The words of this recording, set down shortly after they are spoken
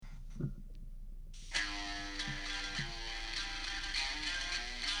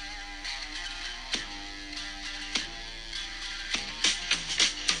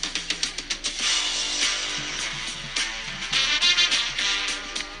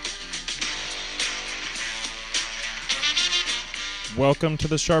Welcome to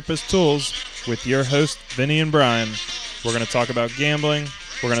the Sharpest Tools with your host, Vinnie and Brian. We're going to talk about gambling.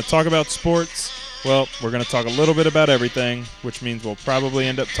 We're going to talk about sports. Well, we're going to talk a little bit about everything, which means we'll probably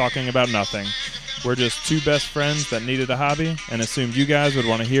end up talking about nothing. We're just two best friends that needed a hobby and assumed you guys would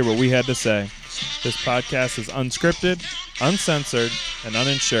want to hear what we had to say. This podcast is unscripted, uncensored, and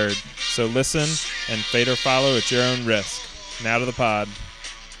uninsured, so listen and fade or follow at your own risk. Now to the pod.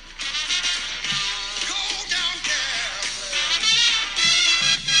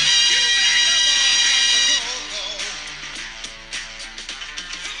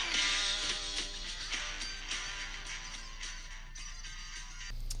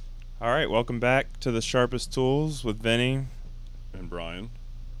 All right, welcome back to the Sharpest Tools with Vinnie and Brian.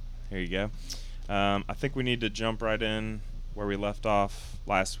 Here you go. I think we need to jump right in where we left off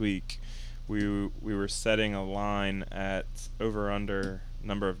last week. We were setting a line at over/under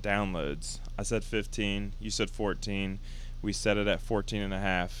number of downloads. I said 15. You said 14. We set it at 14 and a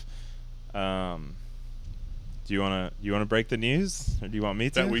half. Do you wanna break the news, or do you want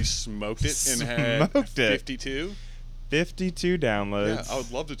me to? That we smoked it and had 52. 52 downloads. Yeah, I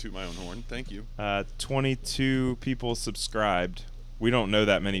would love to toot my own horn. Thank you. 22 people subscribed. We don't know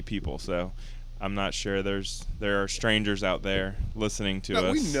that many people, so I'm not sure there are strangers out there listening to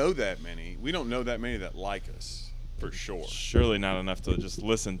us. We know that many. We don't know that many that like us, for sure. Surely not enough to just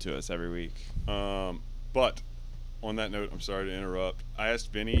listen to us every week. But on that note, I'm sorry to interrupt. I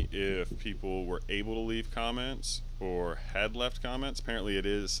asked Vinny if people were able to leave comments or had left comments. Apparently it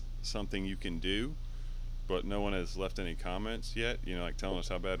is something you can do, but no one has left any comments yet, like telling us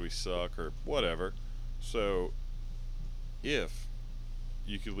how bad we suck or whatever. So if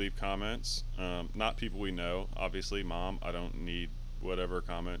you could leave comments, not people we know, obviously. Mom, I don't need whatever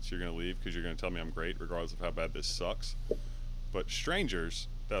comments you're going to leave because you're going to tell me I'm great regardless of how bad this sucks. But strangers,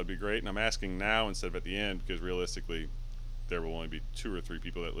 that would be great. And I'm asking now instead of at the end because realistically there will only be 2 or 3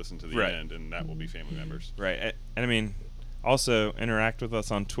 people that listen to the end, and that will be family members. Right. And I mean, also interact with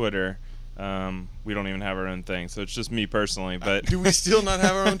us on Twitter. We don't even have our own thing, so it's just me personally. But do we still not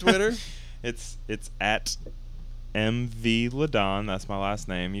have our own Twitter? It's at MV Ladon. That's my last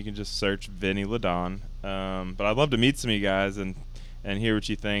name. You can just search Vinnie Ladon. But I'd love to meet some of you guys and hear what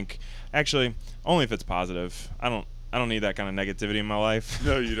you think. Actually, only if it's positive. I don't need that kind of negativity in my life.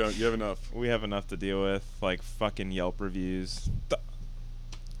 No, you don't. You have enough. We have enough to deal with, like fucking Yelp reviews. I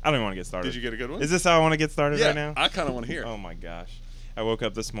don't even want to get started. Did you get a good one? Is this how I want to get started right now? I kind of want to hear. Oh my gosh. I woke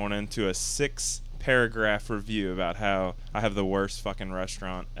up this morning to a 6-paragraph review about how I have the worst fucking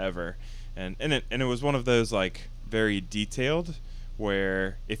restaurant ever. And it was one of those like very detailed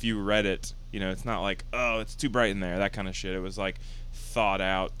where if you read it, it's not like, oh, it's too bright in there, that kind of shit. It was like thought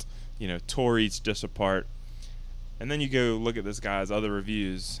out, tore each dish apart. And then you go look at this guy's other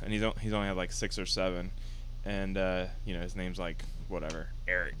reviews, and he's only had like 6 or 7, and his name's like whatever,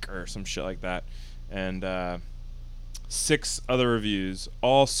 Eric or some shit like that, and 6 other reviews,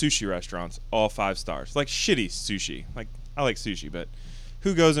 all sushi restaurants, all 5 stars, like shitty sushi. Like I like sushi, but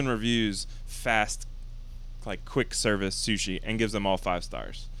who goes and reviews fast, like quick service sushi and gives them all 5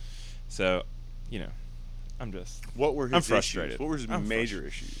 stars? So, I'm frustrated. What were his major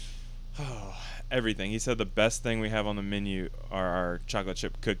issues? Oh, everything. He said the best thing we have on the menu are our chocolate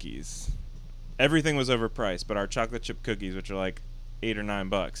chip cookies. Everything was overpriced, but our chocolate chip cookies, which are like $8 or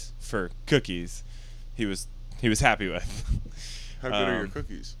 $9 for cookies, he was happy with. How good are your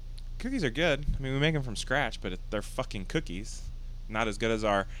cookies? Cookies are good. I mean, we make them from scratch, but they're fucking cookies. Not as good as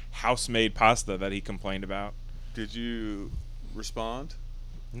our house-made pasta that he complained about. Did you respond?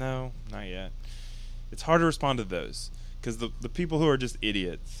 No, not yet. It's hard to respond to those because the people who are just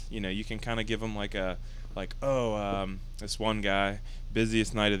idiots, you can kind of give them this one guy,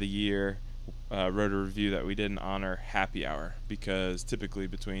 busiest night of the year, wrote a review that we didn't honor happy hour because typically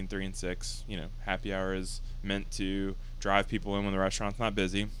between 3 and 6, happy hour is meant to drive people in when the restaurant's not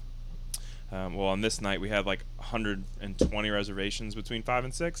busy. Well, on this night we had like 120 reservations between 5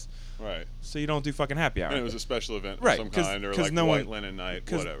 and 6. Right. So you don't do fucking happy hour. And it was a special event of right, some kind, or like white linen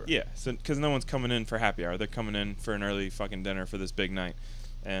night, whatever. Yeah, because no one's coming in for happy hour. They're coming in for an early fucking dinner for this big night,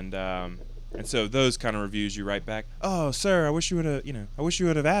 and so those kind of reviews you write back. Oh, sir, I wish you would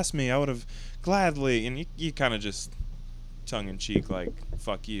have asked me. I would have gladly. And you kind of just tongue in cheek like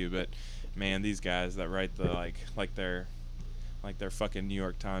fuck you. But man, these guys that write the like they're fucking New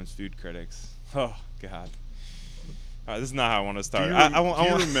York Times food critics. Oh God. This is not how I want to start. Do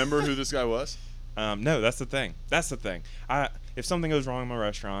you remember who this guy was? No, that's the thing. If something goes wrong in my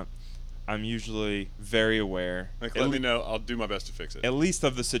restaurant, I'm usually very aware. Like, let me know. I'll do my best to fix it. At least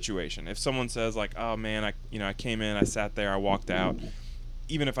of the situation. If someone says like, "Oh man, I came in, I sat there, I walked out,"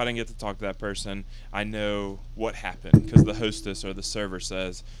 even if I didn't get to talk to that person, I know what happened because the hostess or the server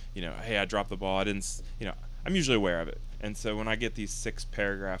says, hey, I dropped the ball. I didn't, I'm usually aware of it. And so when I get these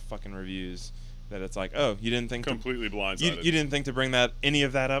 6-paragraph fucking reviews that it's like, oh, you didn't think completely blindsided. You didn't think to bring any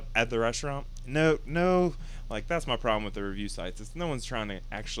of that up at the restaurant? No. Like, that's my problem with the review sites. It's no one's trying to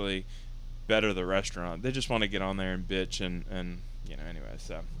actually better the restaurant. They just want to get on there and bitch and anyway.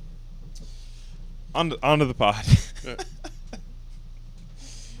 So on to the pod.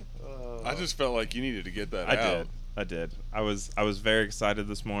 I just felt like you needed to get that out. I did. I was very excited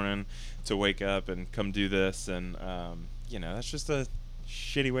this morning to wake up and come do this, and that's just a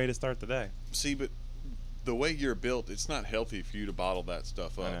shitty way to start the day. See, but the way you're built, it's not healthy for you to bottle that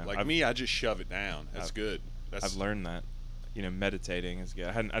stuff up. Like me, I just shove it down. That's good. I've learned that. Meditating is good.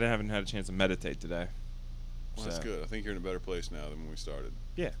 I haven't had a chance to meditate today. Well, that's good. I think you're in a better place now than when we started.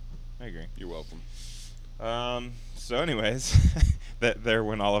 Yeah, I agree. You're welcome. So anyways, there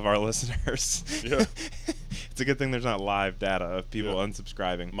went all of our listeners. Yeah. It's a good thing there's not live data of people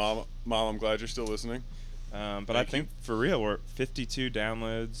unsubscribing. Mom, I'm glad you're still listening. But I think for real, we're 52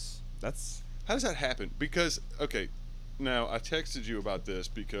 downloads. How does that happen? Because, okay, now I texted you about this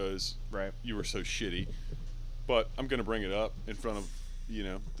because you were so shitty. But I'm going to bring it up in front of,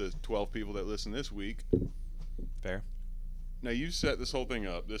 the 12 people that listen this week. Fair. Now, you set this whole thing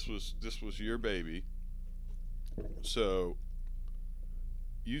up. This was your baby. So,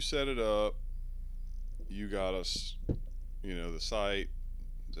 you set it up. You got us, the site,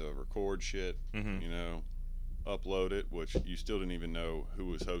 the record shit, upload it, which you still didn't even know who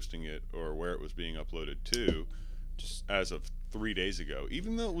was hosting it or where it was being uploaded to, just as of 3 days ago.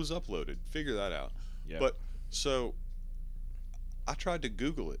 Even though it was uploaded, figure that out. Yeah. But so I tried to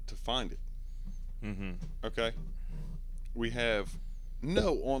Google it to find it. Mm-hmm. Okay. We have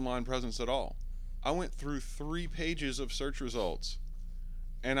no online presence at all. I went through 3 pages of search results,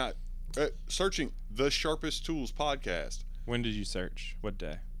 and I searching the Sharpest Tools podcast. When did you search? What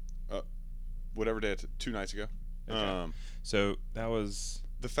day? Whatever day. 2 nights ago. Okay. So that was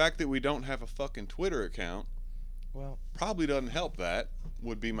the fact that we don't have a fucking Twitter account. Well, probably doesn't help. That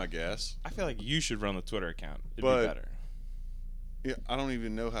would be my guess. I feel like you should run the Twitter account. It'd be better. Yeah, I don't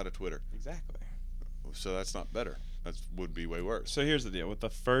even know how to Twitter. Exactly. So that's not better. That would be way worse. So here's the deal. With the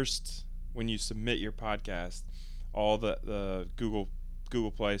first, when you submit your podcast, all the Google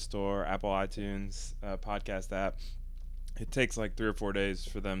Play Store, Apple iTunes podcast app, it takes like 3 or 4 days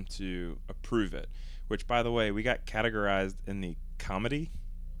for them to approve it. Which, by the way, we got categorized in the comedy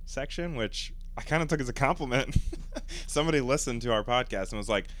section, which I kind of took as a compliment. Somebody listened to our podcast and was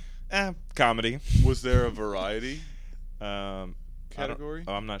like, comedy. Was there a variety category?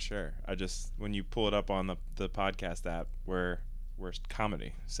 I'm not sure. When you pull it up on the podcast app, we're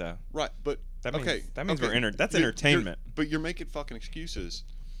comedy. So right, but that means we're that's entertainment. But you're making fucking excuses,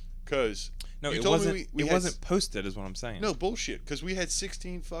 because it wasn't posted, is what I'm saying. No bullshit, because we had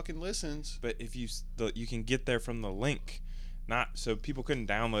 16 fucking listens. But if you can get there from the link. Not so people couldn't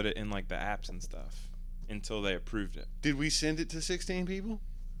download it in like the apps and stuff until they approved it. Did we send it to 16 people?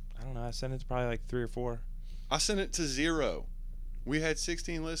 I don't know. I sent it to probably like 3 or 4. I sent it to 0. We had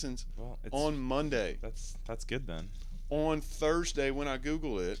 16 listens on Monday. That's good then. On Thursday when I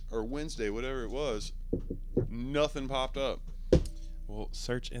Googled it, or Wednesday, whatever it was, nothing popped up. Well,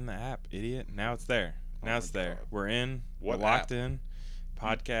 search in the app, idiot. Now it's there. Now it's there. God. We're in. What we're locked in.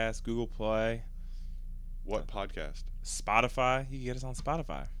 Podcast, Google Play. What podcast? Spotify. You can get us on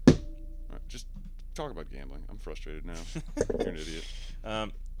Spotify. All right, just talk about gambling. I'm frustrated now. You're an idiot.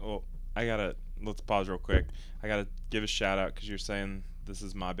 Well, let's pause real quick. I gotta give a shout out because you're saying this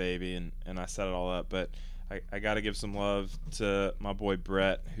is my baby and I set it all up, but I gotta give some love to my boy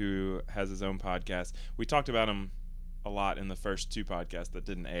Brett, who has his own podcast. We talked about him a lot in the first 2 podcasts that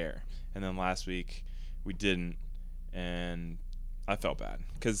didn't air, and then last week we didn't, and I felt bad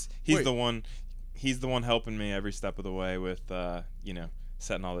because he's the one helping me every step of the way with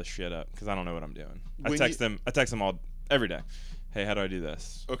setting all this shit up, because I don't know what I'm doing. I text him all every day. Hey, how do I do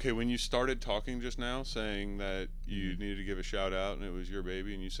this? Okay, when you started talking just now, saying that you needed to give a shout out and it was your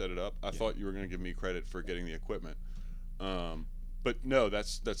baby and you set it up, I thought you were going to give me credit for getting the equipment. But no,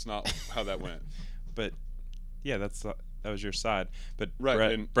 that's not how that went. But yeah, that was your side. But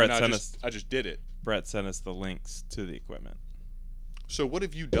right, Brett sent us. I just did it. Brett sent us the links to the equipment. So what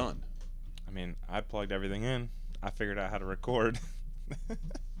have you done? I mean, I plugged everything in. I figured out how to record.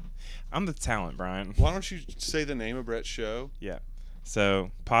 I'm the talent, Brian. Why don't you say the name of Brett's show? Yeah.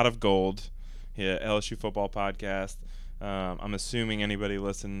 So, Pot of Gold, LSU football podcast. I'm assuming anybody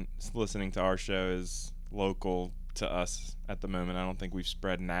listening to our show is local to us at the moment. I don't think we've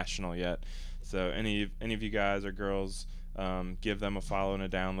spread national yet. So, any of you guys or girls Give them a follow and a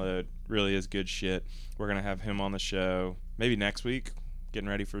download. Really is good shit. We're going to have him on the show maybe next week, getting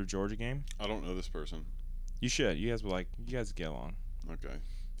ready for the Georgia game. I don't know this person. You should. You guys get along. Okay.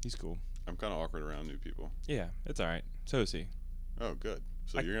 He's cool. I'm kind of awkward around new people. Yeah, it's all right. So is he. Oh, good.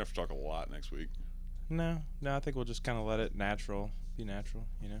 So you're going to have to talk a lot next week. No, I think we'll just kind of let it be natural, I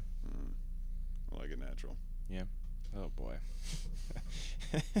like it natural. Yeah. Oh, boy.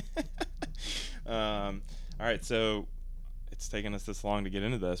 All right, so it's taken us this long to get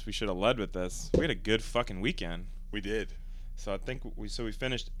into this. We should have led with this. We had a good fucking weekend. We did. So I think we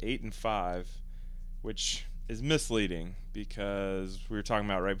finished 8-5, which is misleading because we were talking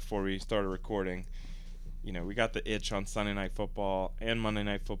about right before we started recording. We got the itch on Sunday Night Football and Monday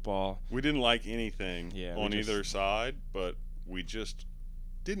Night Football. We didn't like anything on either side, but we just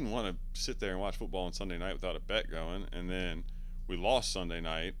didn't want to sit there and watch football on Sunday night without a bet going. And then we lost Sunday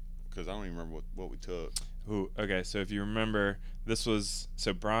night because I don't even remember what we took. Okay, so if you remember,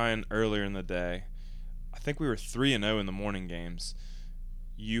 Brian earlier in the day, I think we were 3-0 in the morning games.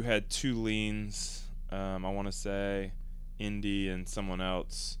 You had 2 leans, I want to say Indy and someone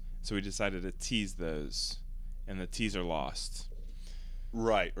else. So we decided to tease those, and the teaser lost.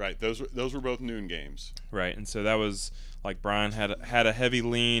 Right. Those were both noon games. Right, and so that was like Brian had a heavy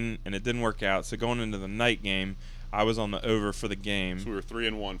lean, and it didn't work out. So going into the night game, I was on the over for the game. So we were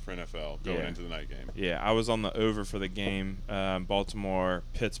 3-1 for NFL going into the night game. Yeah, I was on the over for the game, Baltimore,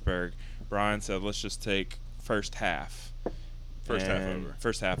 Pittsburgh. Brian said, let's just take first half. First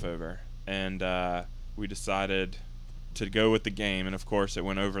half over. And we decided to go with the game, and of course it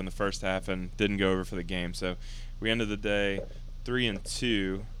went over in the first half and didn't go over for the game. So we ended the day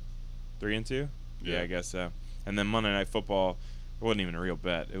 3-2. 3-2? Yeah, I guess so. And then Monday Night Football, it wasn't even a real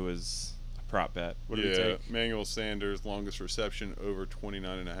bet. It was a prop bet. What did we take? Manuel Sanders, longest reception, over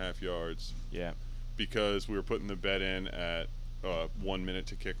 29.5 yards. Yeah. Because we were putting the bet in at 1 minute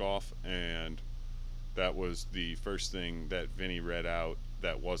to kick off, and that was the first thing that Vinny read out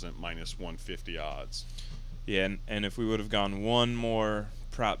that wasn't minus 150 odds. Yeah, and if we would have gone one more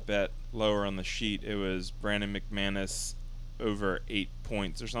prop bet lower on the sheet, it was Brandon McManus over 8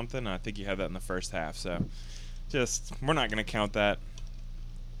 points or something. I think you had that in the first half. So, we're not going to count that.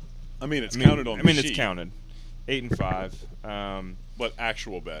 Counted on the sheet. It's counted. 8-5. But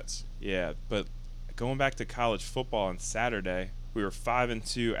actual bets. Yeah, but going back to college football on Saturday, we were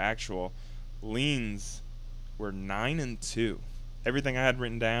 5-2 actual. Leans were 9-2. Everything I had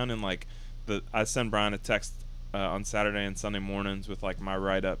written down and I send Brian a text on Saturday and Sunday mornings with my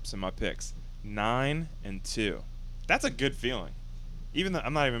write-ups and my picks. 9-2. That's a good feeling. Even though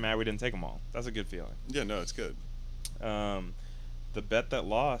I'm not even mad we didn't take them all. That's a good feeling. Yeah, no, it's good. The bet that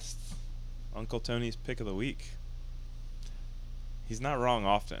lost, Uncle Tony's pick of the week. He's not wrong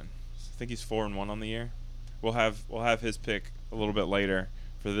often. I think he's 4-1 on the year. We'll have his pick a little bit later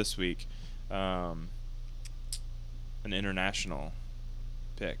for this week. An international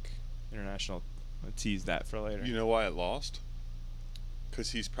pick. I'll tease that for later. You know why it lost?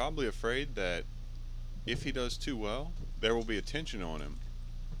 Because he's probably afraid that if he does too well, there will be attention on him.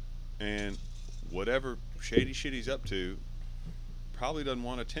 And whatever shady shit he's up to, probably doesn't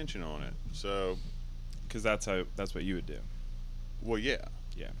want attention on it. So, because that's what you would do. Well, yeah.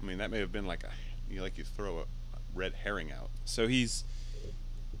 Yeah. That may have been you throw a red herring out. So he's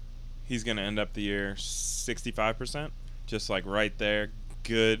going to end up the year 65%, just right there,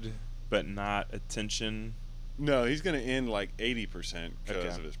 good but not attention. No, he's going to end 80%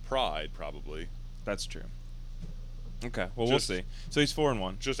 because of his pride, probably. That's true. Okay, well, we'll see. So he's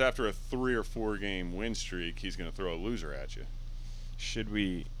 4-1. Just after a 3 or 4 game win streak, he's going to throw a loser at you. Should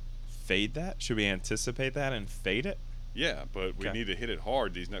we fade that? Should we anticipate that and fade it? Yeah, but we need to hit it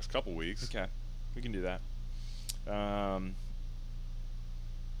hard these next couple weeks. Okay, we can do that.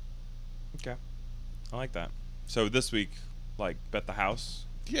 Okay, I like that. So this week, bet the house?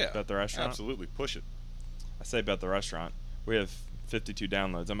 Yeah. Bet the restaurant? Absolutely, push it. I say bet the restaurant. We have 52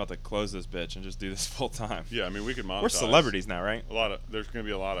 downloads. I'm about to close this bitch and just do this full time. Yeah, we could monetize. We're celebrities now, right? There's going to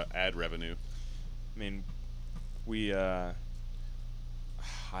be a lot of ad revenue. We I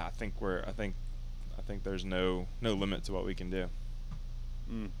think there's no limit to what we can do.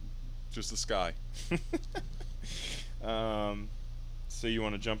 Just the sky. So you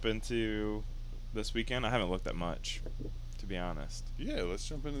want to jump into this weekend? I haven't looked at much, to be honest. Yeah, let's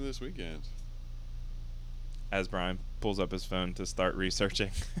jump into this weekend. As Brian pulls up his phone to start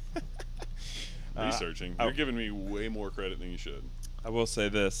researching. Researching? You're giving me way more credit than you should. I will say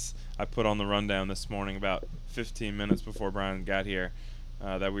this. I put on the rundown this morning about 15 minutes before Brian got here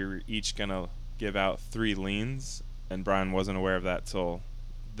that we were each going to give out 3 leans, and Brian wasn't aware of that till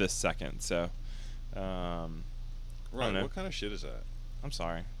this second. So Right. What kind of shit is that? I'm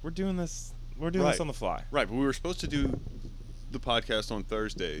sorry. We're doing this. We're doing this on the fly. Right, but we were supposed to do the podcast on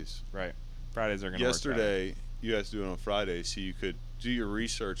Thursdays. Right. Fridays are going to work Yesterday, you had to do it on Fridays so you could do your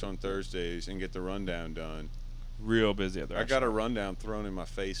research on Thursdays and get the rundown done. Real busy at the restaurant. I got a rundown thrown in my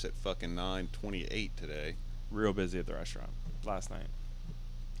face at fucking 9:28 today. Real busy at the restaurant last night.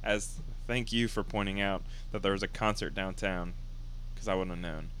 Thank you for pointing out that there was a concert downtown, because I wouldn't have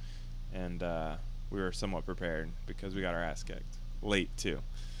known. And we were somewhat prepared because we got our ass kicked. Late, too.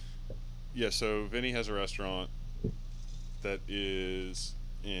 Yeah, so Vinny has a restaurant that is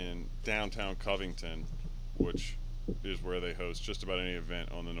in downtown Covington, which is where they host just about any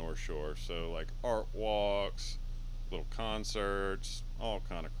event on the North Shore. So, like, art walks, little concerts, all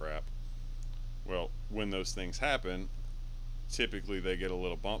kind of crap. Well, when those things happen, typically they get a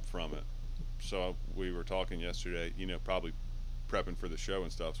little bump from it. So we were talking yesterday, probably prepping for the show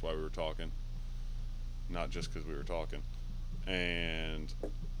and stuff. That's why we were talking, not just because we were talking. And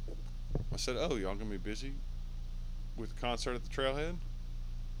I said, "Oh, y'all gonna be busy with the concert at the Trailhead?"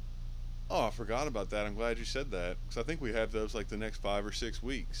 "Oh, I forgot about that. I'm glad you said that, because I think we have those like the next 5 or 6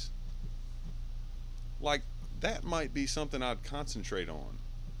 weeks." Like, that might be something I'd concentrate on.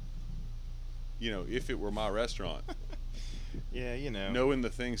 If it were my restaurant. Yeah, Knowing the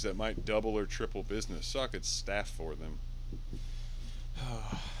things that might double or triple business, so I could staff for them.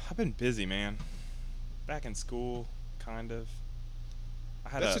 I've been busy, man. Back in school, kind of.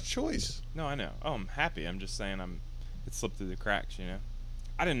 That's a choice. No, I know. Oh, I'm happy. I'm just saying it slipped through the cracks,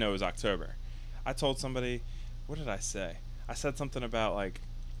 I didn't know it was October. I told somebody, what did I say? I said something about, like,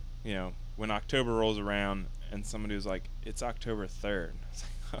 when October rolls around, and somebody was like, "It's October 3rd." I was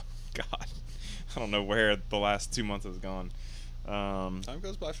like, oh, God. I don't know where the last 2 months has gone. Time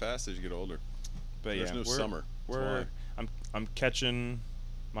goes by fast as you get older. But There's no summer. I'm catching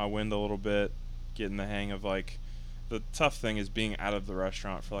my wind a little bit, getting the hang of, like, the tough thing is being out of the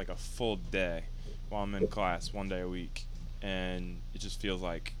restaurant for like a full day while I'm in class 1 day a week, and it just feels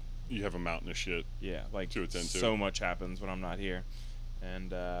like you have a mountain of shit. Yeah, like to attend to. So much happens when I'm not here,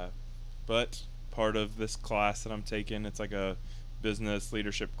 and but part of this class that I'm taking, it's like a business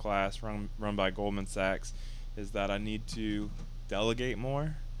leadership class run by Goldman Sachs, is that I need to delegate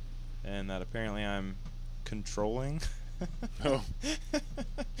more, and that apparently I'm controlling. Oh.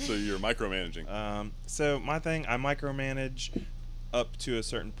 So you're micromanaging. So my thing, I micromanage up to a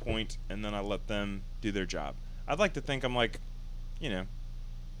certain point, and then I let them do their job. I'd like to think I'm like, Bill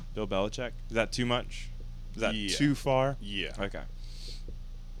Belichick. Is that too much? Is that too far? Yeah. Okay.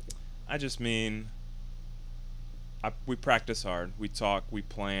 I just mean, we practice hard. We talk. We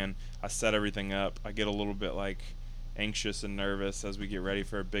plan. I set everything up. I get a little bit like anxious and nervous as we get ready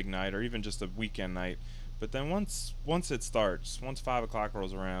for a big night or even just a weekend night. But then once it starts, once 5 o'clock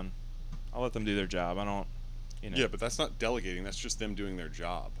rolls around, I'll let them do their job. I don't, Yeah, but that's not delegating. That's just them doing their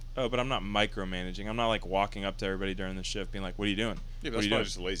job. Oh, but I'm not micromanaging. I'm not like walking up to everybody during the shift being like, "What are you doing?" Yeah, but that's probably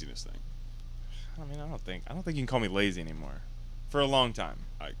just a laziness thing. I mean, I don't think you can call me lazy anymore. For a long time.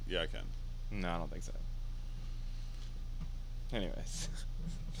 I can. No, I don't think so. Anyways,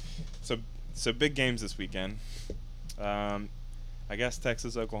 so big games this weekend. I guess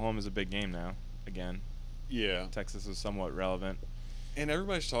Texas Oklahoma is a big game now. Again. Yeah. Texas is somewhat relevant. And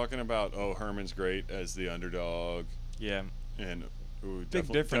everybody's talking about, Herman's great as the underdog. Yeah. And big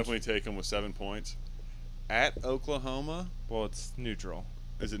difference. Definitely take him with 7 points. At Oklahoma. Well, it's neutral.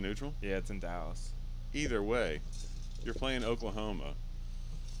 Is it neutral? Yeah, it's in Dallas. Either way, you're playing Oklahoma,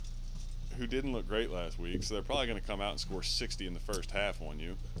 who didn't look great last week, so they're probably going to come out and score 60 in the first half on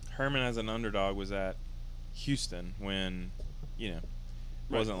you. Herman as an underdog was at Houston when,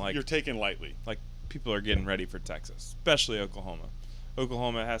 wasn't like... You're taken lightly. Like, people are getting ready for Texas, especially Oklahoma.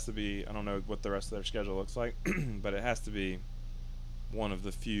 Oklahoma has to be, I don't know what the rest of their schedule looks like, but it has to be one of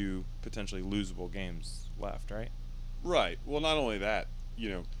the few potentially losable games left, right? Right. Well, not only that,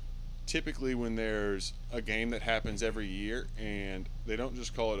 typically when there's a game that happens every year and they don't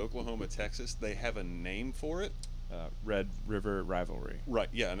just call it Oklahoma, Texas, they have a name for it. Red River Rivalry. Right,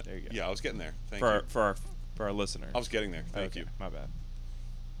 yeah. There you go. Yeah, I was getting there. Thank you. you. For our listeners. I was getting there. Thank you. My bad.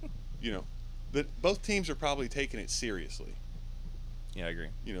 That both teams are probably taking it seriously. Yeah, I agree.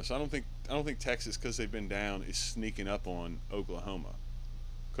 So I don't think Texas, because they've been down, is sneaking up on Oklahoma.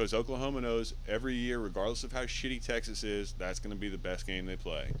 Because Oklahoma knows every year, regardless of how shitty Texas is, that's going to be the best game they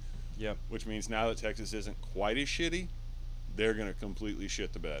play. Yep. Which means now that Texas isn't quite as shitty, they're going to completely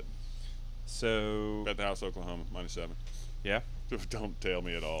shit the bed. So... Bet the house, Oklahoma, -7. Yeah? Don't tail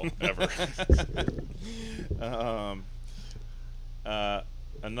me at all, ever.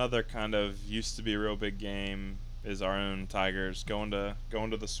 Another kind of used to be a real big game is our own Tigers going to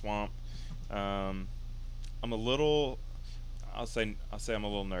the Swamp. I'm a little. I'll say I'm a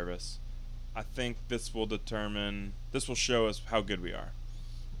little nervous. I think this will show us how good we are,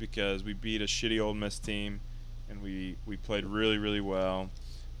 because we beat a shitty Ole Miss team, and we played really, really well.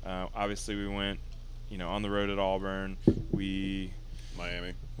 Obviously, we went, on the road at Auburn.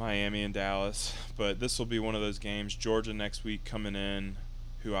 Miami and Dallas. But this will be one of those games. Georgia next week coming in,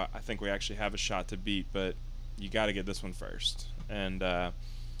 who I think we actually have a shot to beat, but you got to get this one first. And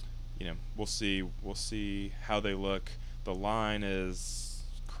we'll see how they look. The line is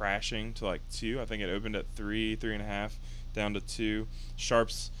crashing to like 2. I think it opened at 3.5, down to 2.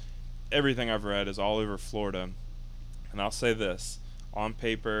 Sharps, everything I've read is all over Florida. And I'll say this, on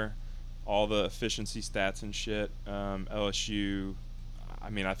paper, all the efficiency stats and shit, LSU,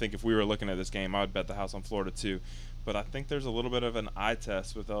 I think if we were looking at this game, I would bet the house on Florida too. But I think there's a little bit of an eye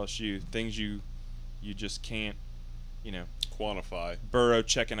test with LSU, things you just can't, quantify. Burrow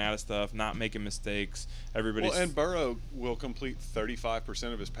checking out of stuff, not making mistakes. And Burrow will complete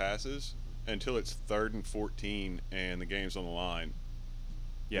 35% of his passes until it's 3rd and 14 and the game's on the line.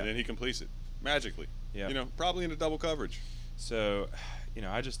 Yeah. And then he completes it magically. Yeah. Probably into double coverage. So,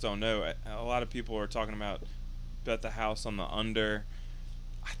 I just don't know. A lot of people are talking about bet the house on the under.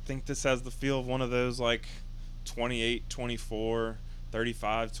 I think this has the feel of one of those like 28-24,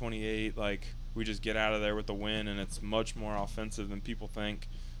 35-28, like we just get out of there with the win, and it's much more offensive than people think.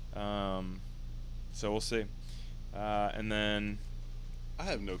 So we'll see. And then I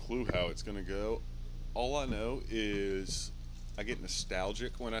have no clue how it's going to go. All I know is I get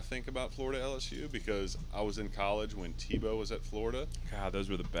nostalgic when I think about Florida LSU, because I was in college when Tebow was at Florida. God, those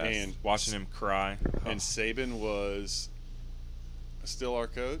were the best. And watching him cry. And Saban was still our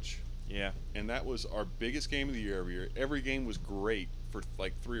coach. Yeah. And that was our biggest game of the year every year. Every game was great for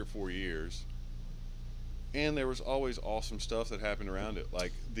like 3 or 4 years. And there was always awesome stuff that happened around it,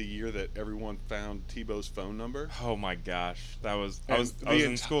 like the year that everyone found Tebow's phone number. Oh my gosh, I was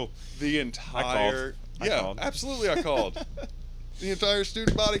in school. The entire I called. Absolutely, I called. The entire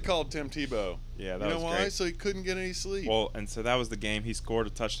student body called Tim Tebow. Yeah, that was was why? great. So he couldn't get any sleep. Well, and so that was the game. He scored a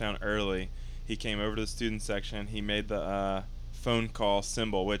touchdown early. He came over to the student section. He made the phone call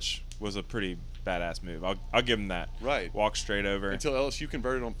symbol, which was a pretty badass move. I'll give him that. Right. Walked straight over. Until LSU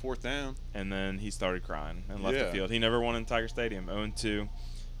converted on 4th down. And then he started crying and left the field. He never won in Tiger Stadium, 0-2.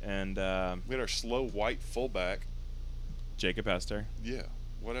 And we had our slow white fullback, Jacob Hester. Yeah,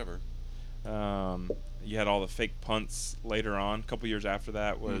 whatever. You had all the fake punts later on. A couple years after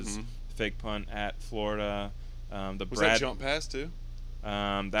that was fake punt at Florida. Was that jump pass too?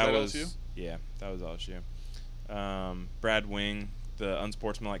 That was LSU? Yeah, that was LSU. Brad Wing, the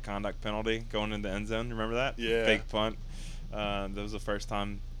unsportsmanlike conduct penalty going into the end zone. Remember that? Yeah. Fake punt. That was the first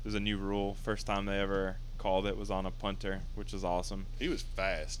time. It was a new rule. First time they ever called it was on a punter, which was awesome. He was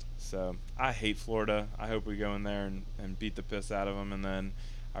fast. So I hate Florida. I hope we go in there and beat the piss out of them. And then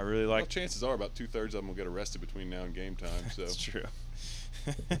I really like. Well, chances are about 2/3 of them will get arrested between now and game time. So that's true.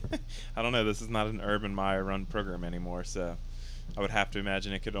 I don't know. This is not an Urban Meyer run program anymore, so I would have to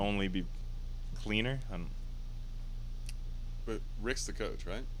imagine it could only be cleaner. But Rick's the coach,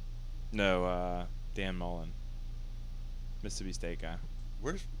 right? No, Dan Mullen, Mississippi State guy.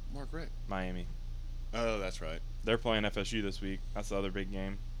 Where's Mark Rick? Miami. Oh, that's right. They're playing FSU this week. That's the other big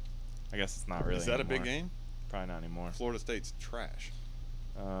game. I guess it's not really. Is that anymore. a big game? Probably not anymore. Florida State's trash.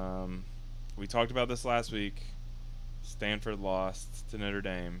 We talked about this last week. Stanford lost to Notre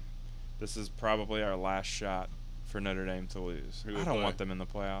Dame. This is probably our last shot for Notre Dame to lose. I don't want them in the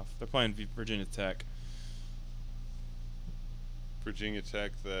playoff. They're playing Virginia Tech. Virginia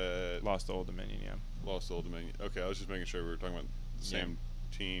Tech that lost to Old Dominion, yeah. Lost to Old Dominion. Okay, I was just making sure we were talking about the same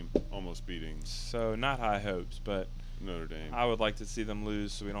team almost beating. So not high hopes, but Notre Dame. I would like to see them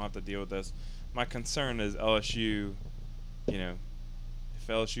lose so we don't have to deal with this. My concern is LSU, if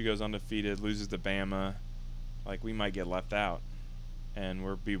LSU goes undefeated, loses to Bama, like we might get left out, and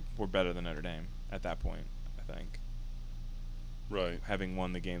we're better than Notre Dame at that point, I think. Right. Having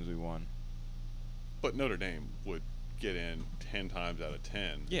won the games we won. But Notre Dame would get in 10 times out of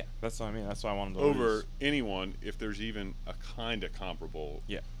 10. Yeah, that's what I mean. That's why I wanted to over lose. anyone if there's even a kind of comparable.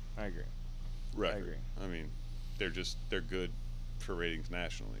 Yeah, I agree. Record. I agree. I mean, they're good for ratings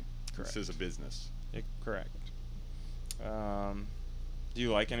nationally. Correct. This is a business. Yeah, correct. Do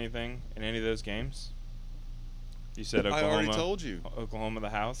you like anything in any of those games? You said Oklahoma. I already told you. Oklahoma, the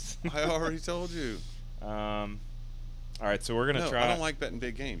house. I already told you. All right, so we're gonna try. I don't like betting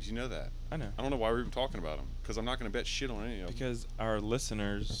big games. You know that. I know. I don't know why we're even talking about them, because I'm not going to bet shit on any of them. Because our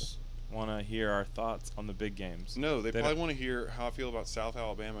listeners want to hear our thoughts on the big games. No, they probably want to hear how I feel about South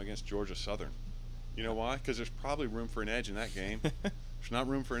Alabama against Georgia Southern. You know why? Because there's probably room for an edge in that game. There's not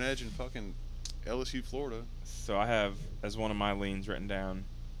room for an edge in fucking LSU, Florida. So I have as one of my leans written down,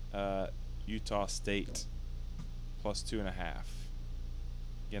 Utah State plus 2.5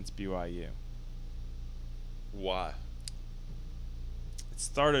 against BYU. Why? It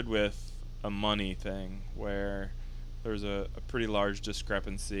started with a money thing where there's a pretty large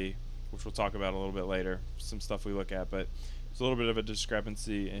discrepancy, which we'll talk about a little bit later, some stuff we look at, but there's a little bit of a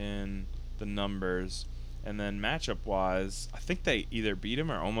discrepancy in the numbers. And then matchup-wise, I think they either beat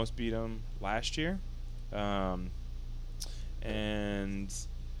him or almost beat him last year. And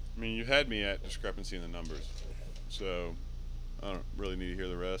I mean, you had me at discrepancy in the numbers, so I don't really need to hear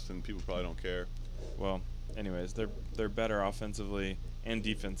the rest, and people probably don't care. well, anyways, they're better offensively and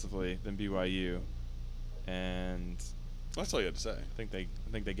defensively than BYU, and That's all you had to say. I think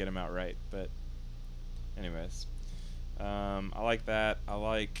they get him out right. But anyways, I like that.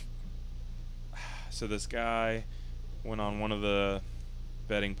 So this guy went on one of the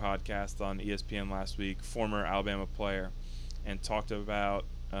betting podcasts on ESPN last week, former Alabama player, and talked about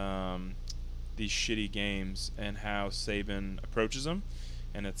these shitty games and how Saban approaches them.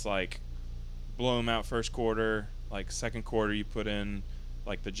 And it's like, blow them out first quarter, like second quarter you put in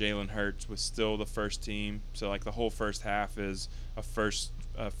like the Jalen Hurts was still the first team. So like the whole first half is a first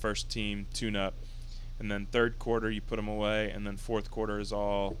team tune-up. And then third quarter you put them away, and then fourth quarter is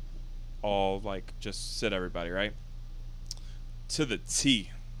all like just sit everybody, right? To the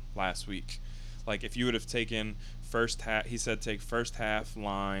T last week. Like if you would have taken first half, he said take first half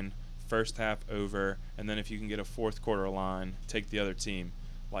line, first half over, and then if you can get a fourth quarter line, take the other team.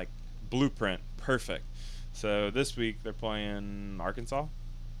 Like blueprint, perfect. So this week they're playing Arkansas.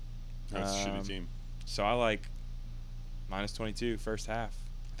 That's a shitty team. So I like minus 22 first half.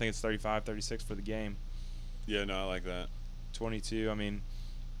 I think it's 35-36 for the game. Yeah, no, I like that. 22, I mean,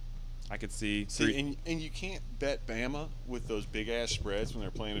 I could see. See, and you can't bet Bama with those big ass spreads when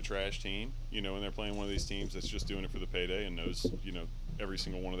they're playing a trash team. You know, when they're playing one of these teams that's just doing it for the payday and knows, you know, every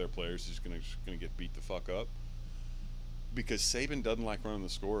single one of their players is gonna get beat the fuck up. Because Saban doesn't like running the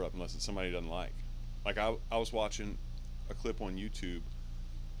score up unless it's somebody he doesn't like. Like I was watching a clip on YouTube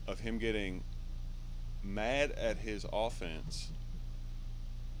of him getting mad at his offense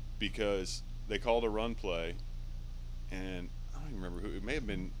because they called a run play, and I don't even remember who. It may have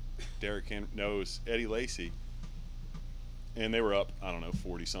been Derrick Henry. No, it was Eddie Lacy. And they were up, I don't know,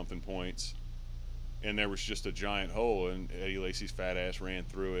 40-something points. And there was just a giant hole, and Eddie Lacy's fat ass ran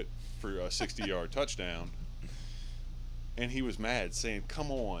through it for a 60-yard touchdown. And he was mad, saying, come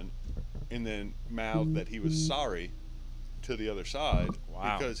on, and then mouthed that he was sorry to the other side.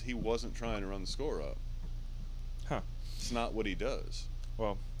 Wow. Because he wasn't trying to run the score up. Huh. It's not what he does.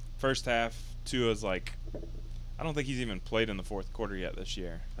 Well, first half, Tua's like, I don't think he's even played in the fourth quarter yet this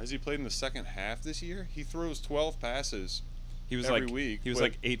year. Has he played in the second half this year? He throws 12 passes He was every like week. He was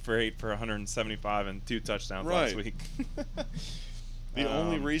like 8 for 8 for 175 and 2 touchdowns last week. The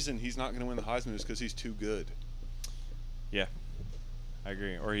only reason he's not going to win the Heisman is because he's too good. Yeah, I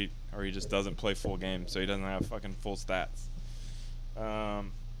agree. Or he just doesn't play full game, so he doesn't have fucking full stats. All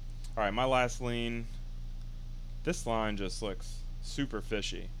right, my last lean. This line just looks super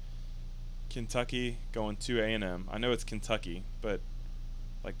fishy. Kentucky going to A&M. I know it's Kentucky, but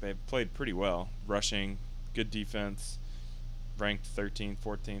like they've played pretty well. Rushing, good defense, ranked 13th,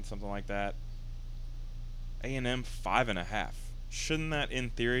 14th, something like that. A&M 5.5. Shouldn't that, in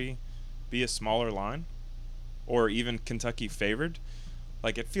theory, be a smaller line? Or even Kentucky favored?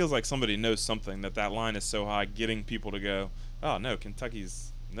 Like, it feels like somebody knows something that line is so high, getting people to go, oh, no,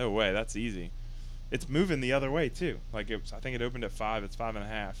 Kentucky's, no way, that's easy. It's moving the other way, too. Like, I think it opened at 5, it's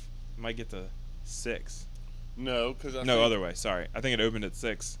 5.5. It might get to 6. No, because other way, sorry. I think it opened at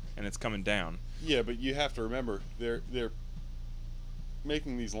 6, and it's coming down. Yeah, but you have to remember, they're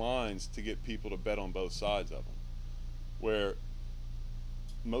making these lines to get people to bet on both sides of them, where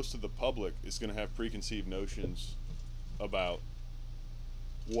most of the public is going to have preconceived notions about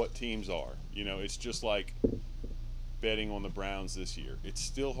what teams are. You know, it's just like betting on the Browns this year. It's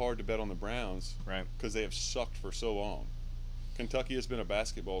still hard to bet on the Browns, right? Because they have sucked for so long. Kentucky has been a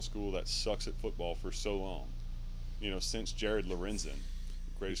basketball school that sucks at football for so long. You know, since Jared Lorenzen,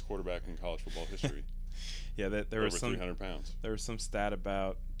 greatest quarterback in college football history. Yeah, there was some 300 pounds. There was some stat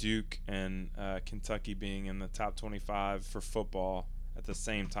about Duke and Kentucky being in the top 25 for football at the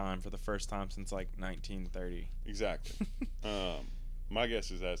same time for the first time since like 1930. Exactly. My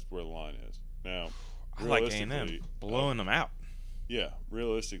guess is that's where the line is. Now, I like A&M blowing them out. Yeah,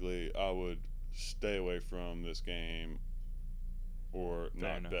 realistically, I would stay away from this game or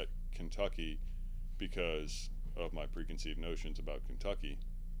not bet Kentucky because of my preconceived notions about Kentucky.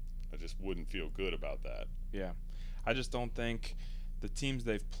 I just wouldn't feel good about that. Yeah. I just don't think the teams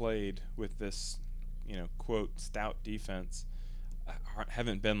they've played with this, quote, stout defense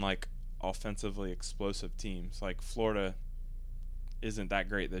haven't been like offensively explosive teams. Like Florida isn't that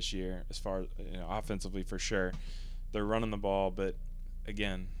great this year as far as offensively for sure. They're running the ball, but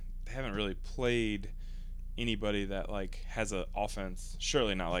again, they haven't really played anybody that like has an offense.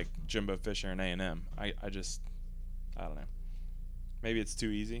 Surely not like Jimbo Fisher and A&M. I don't know. Maybe it's too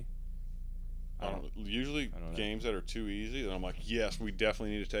easy. Usually games that are too easy, then I'm like, yes, we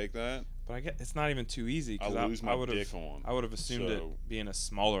definitely need to take that. But I guess it's not even too easy because I would have assumed it being a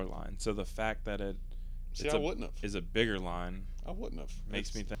smaller line. So the fact that is a bigger line. I wouldn't have.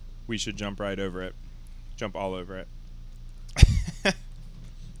 Makes me think we should jump right over it. Jump all over it.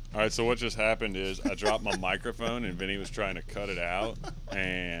 All right, so what just happened is I dropped my microphone and Vinny was trying to cut it out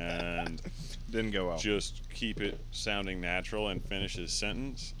and didn't go well. Just keep it sounding natural and finish his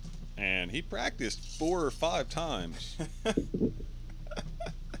sentence. And he practiced 4 or 5 times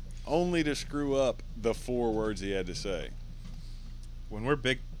only to screw up the 4 words he had to say. When we're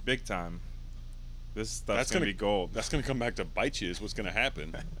big time, this stuff's going to be gold. That's going to come back to bite you is what's going to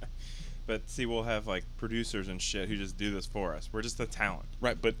happen. But see, we'll have like producers and shit who just do this for us. We're just a talent.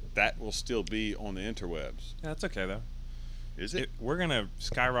 Right, but that will still be on the interwebs. Yeah, that's okay though. Is it? We're going to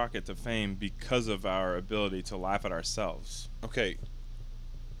skyrocket to fame because of our ability to laugh at ourselves. Okay.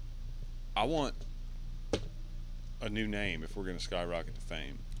 I want a new name if we're going to skyrocket to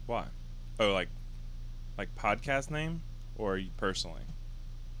fame. Why? Oh, like podcast name or you personally?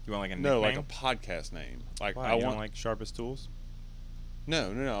 You want like a nickname? No, like a podcast name. Like why? You want like Sharpest Tools? No.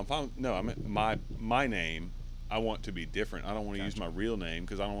 I meant my name. I want to be different. I don't want to use my real name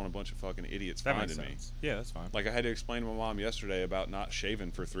because I don't want a bunch of fucking idiots finding me. Yeah, that's fine. Like I had to explain to my mom yesterday about not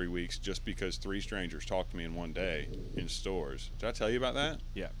shaving for 3 weeks just because 3 strangers talked to me in one day in stores. Did I tell you about that?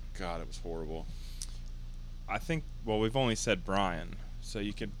 Yeah. God, it was horrible. I think. Well, we've only said Brian, so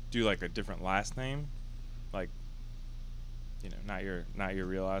you could do like a different last name, like. Not your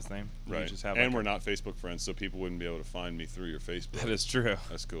real last name. Right. Just have and we're not Facebook friends, so people wouldn't be able to find me through your Facebook. That is true.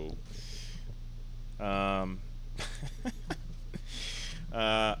 That's cool.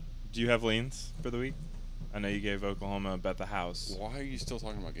 Do you have leans for the week? I know you gave Oklahoma a bet the house. Why are you still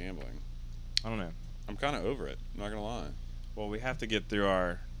talking about gambling? I don't know. I'm kind of over it. I'm not going to lie. Well, we have to get through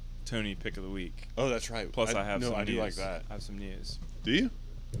our Tony pick of the week. Oh, that's right. Plus, I have some news. I do like that. I have some news. Do you?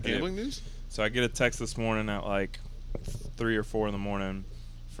 Gambling news? So I get a text this morning at like 3 or 4 in the morning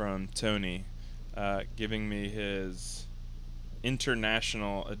from Tony giving me his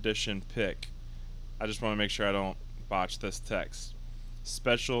international edition pick. I just want to make sure I don't botch this text.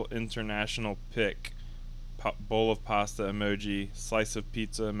 Special international pick, bowl of pasta emoji, slice of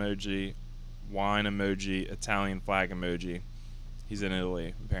pizza emoji, wine emoji, Italian flag emoji. He's in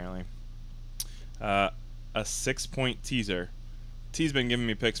Italy, apparently. A 6-point teaser. T's been giving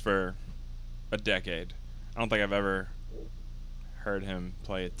me picks for a decade. I don't think I've ever heard him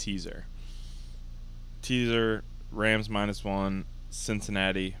play a teaser. Teaser, Rams -1,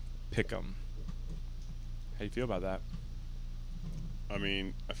 Cincinnati, pick'em. How do you feel about that? I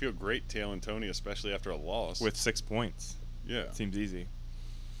mean, I feel great tailing Tony, especially after a loss. With 6 points. Yeah. Seems easy.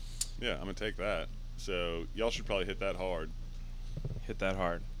 Yeah, I'm going to take that. So, y'all should probably hit that hard. Hit that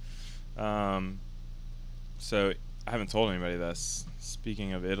hard. So, I haven't told anybody this.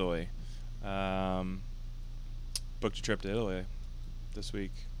 Speaking of Italy, booked a trip to Italy this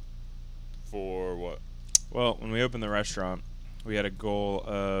week. For what? Well, when we opened the restaurant, we had a goal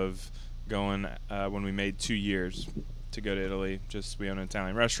of going when we made 2 years to go to Italy. We own an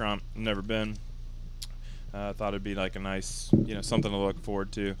Italian restaurant. Never been. Thought it'd be like a nice, something to look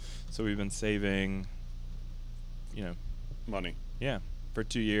forward to. So we've been saving, money. Yeah, for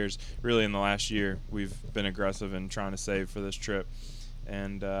 2 years. Really, in the last year, we've been aggressive in trying to save for this trip,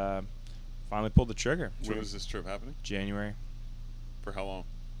 and finally pulled the trigger. When is this trip happening? January. For how long?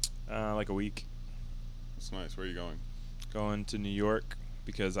 Like a week. That's nice. Where are you going? Going to New York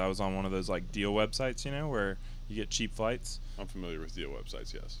because I was on one of those like deal websites, where you get cheap flights. I'm familiar with deal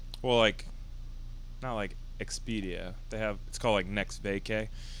websites, yes. Well, like, not like Expedia. It's called like Next Vacay.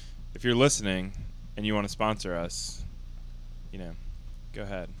 If you're listening and you want to sponsor us, go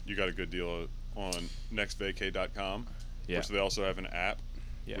ahead. You got a good deal on nextvacay.com, yeah. Which they also have an app,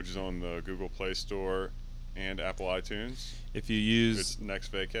 yeah. Which is on the Google Play Store and Apple iTunes. If you use it's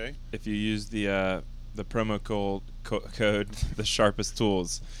Next Vacay. If you use the promo code the Sharpest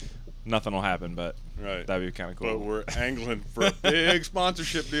Tools, nothing will happen, but right. That'd be kind of cool. But we're angling for a big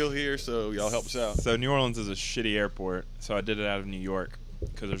sponsorship deal here, so y'all help us out. So New Orleans is a shitty airport, so I did it out of New York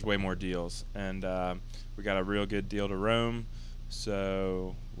because there's way more deals, and we got a real good deal to Rome,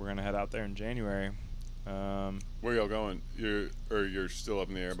 so we're gonna head out there in January. Where y'all going? You're still up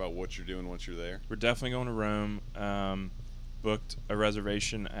in the air about what you're doing once you're there? We're definitely going to Rome. Booked a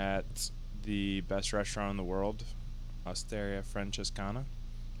reservation at the best restaurant in the world, Osteria Francescana,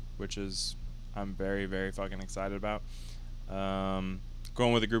 which is I'm very, very fucking excited about.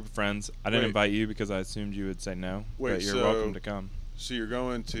 Going with a group of friends. I didn't invite you because I assumed you would say no, but you're welcome to come. So you're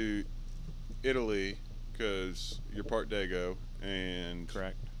going to Italy because you're part Dago and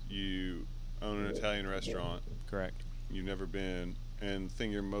Correct. You own an Italian restaurant. Correct. You've never been, and the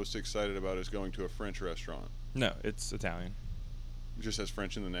thing you're most excited about is going to a French restaurant. No, it's Italian. It just has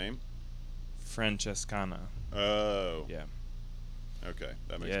French in the name? Francescana. Oh. Yeah. Okay,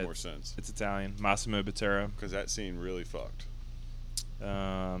 that makes more sense. It's Italian. Massimo Bottura. Because that scene really fucked.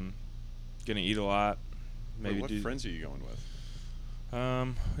 Gonna eat a lot. Maybe. What friends are you going with? We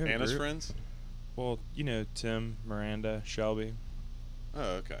have Anna's friends? Well, Tim, Miranda, Shelby.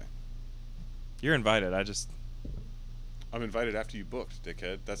 Oh, okay. You're invited. I'm invited after you booked,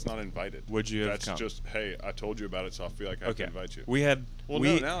 dickhead. That's not invited. Would you have come? That's just, hey, I told you about it, so I feel like I have to invite you.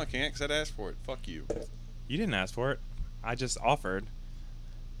 No, now I can't because I'd asked for it. Fuck you. You didn't ask for it. I just offered.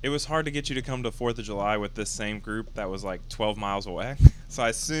 It was hard to get you to come to 4th of July with this same group that was like 12 miles away. So I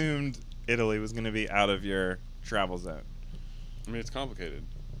assumed Italy was going to be out of your travel zone. I mean, it's complicated.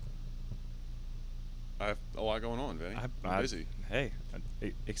 I have a lot going on, Vinny. I'm busy. Hey,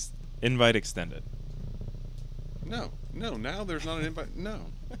 invite extended. No, now there's not an invite. No.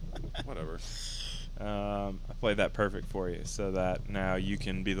 Whatever. I played that perfect for you so that now you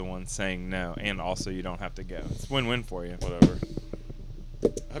can be the one saying no, and also you don't have to go. It's win-win for you. Whatever.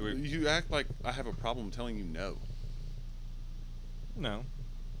 You act like I have a problem telling you no. No.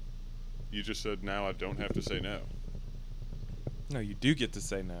 You just said now I don't have to say no. No, you do get to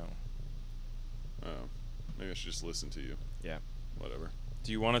say no. Oh. Maybe I should just listen to you. Yeah. Whatever.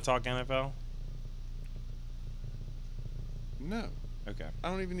 Do you want to talk NFL? No. Okay. I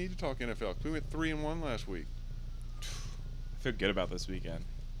don't even need to talk NFL. We went 3-1 last week. I feel good about this weekend.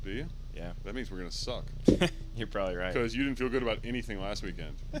 Do you? Yeah. That means we're going to suck. You're probably right. Because you didn't feel good about anything last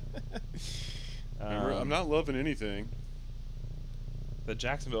weekend. I'm not loving anything. The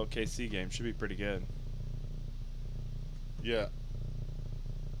Jacksonville KC game should be pretty good. Yeah.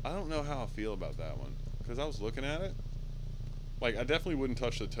 I don't know how I feel about that one. Because I was looking at it. Like, I definitely wouldn't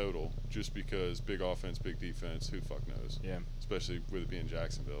touch the total just because big offense, big defense. Who the fuck knows? Yeah. Especially with it being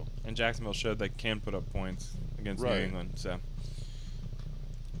Jacksonville. And Jacksonville showed they can put up points against New England. So.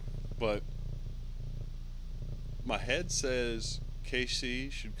 But my head says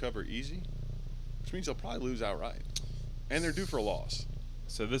KC should cover easy, which means they'll probably lose outright. And they're due for a loss.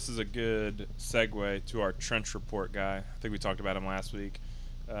 So this is a good segue to our trench report guy. I think we talked about him last week.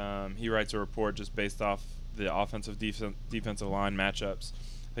 He writes a report just based off the offensive defensive line matchups.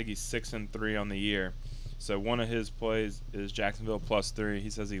 I think he's 6-3 on the year. So one of his plays is Jacksonville +3. He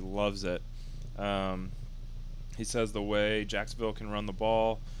says he loves it. He says the way Jacksonville can run the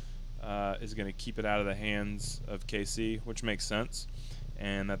ball is going to keep it out of the hands of KC, which makes sense,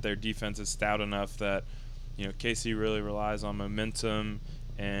 and that their defense is stout enough that KC really relies on momentum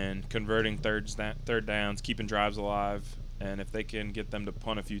and converting third downs, keeping drives alive. And if they can get them to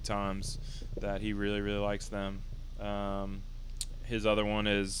punt a few times, that he really, really likes them. His other one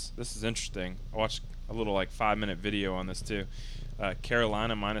is, this is interesting. I watched a little 5-minute video on this too.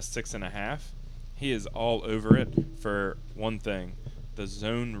 Carolina -6.5. He is all over it for one thing, the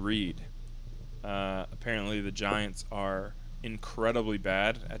zone read. Apparently the Giants are incredibly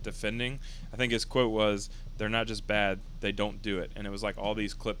bad at defending. I think his quote was, they're not just bad, they don't do it. And it was all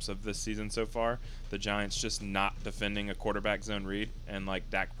these clips of this season so far, the Giants just not defending a quarterback zone read, and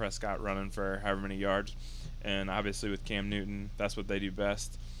Dak Prescott running for however many yards. And obviously with Cam Newton, that's what they do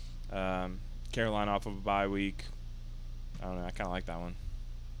best. Carolina off of a bye week. I don't know, I kind of like that one.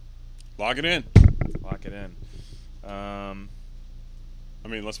 Lock it in. Lock it in. I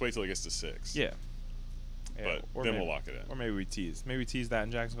mean, let's wait till it gets to 6. Yeah. But then we'll lock it in. Or maybe we tease. Maybe we tease that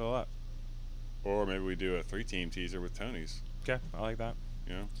in Jacksonville up. Or maybe we do a 3-team teaser with Tony's. Okay, I like that.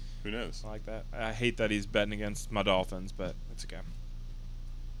 Who knows? I like that. I hate that he's betting against my Dolphins, but it's okay.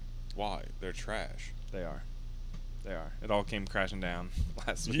 Why? They're trash. They are. It all came crashing down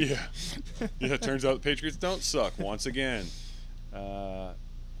last week. Yeah. Yeah, it turns out the Patriots don't suck once again. Our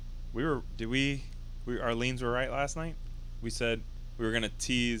leans were right last night? We said we were going to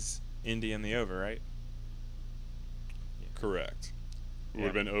tease Indy in the over, right? Correct. It would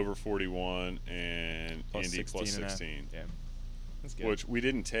have been over 41 and Indy +16. Yeah. That's good. Which we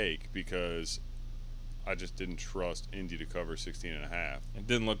didn't take because I just didn't trust Indy to cover 16.5. It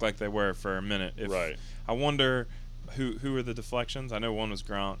didn't look like they were for a minute. Right. I wonder who were the deflections. I know one was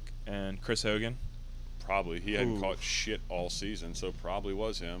Gronk and Chris Hogan. Probably. He hadn't Ooh. caught shit all season, so probably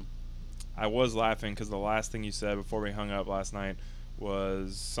was him. I was laughing because the last thing you said before we hung up last night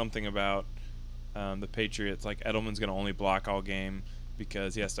was something about the Patriots. Like, Edelman's going to only block all game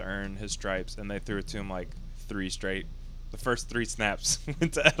because he has to earn his stripes, and they threw it to him like 3 straight. The first 3 snaps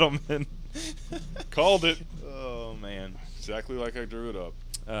went to Edelman. Called it. Oh, man. Exactly like I drew it up.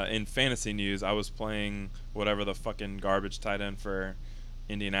 In fantasy news, I was playing whatever the fucking garbage tight end for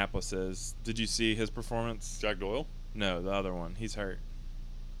Indianapolis is. Did you see his performance? Jack Doyle? No, the other one. He's hurt.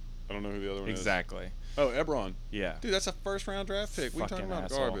 I don't know who the other one Exactly. is. Oh, Ebron. Yeah. Dude, that's a first-round draft pick. We talking about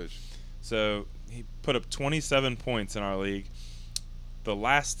asshole. garbage. So he put up 27 points in our league. The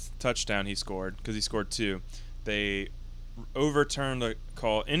last touchdown he scored, because he scored 2, they overturned a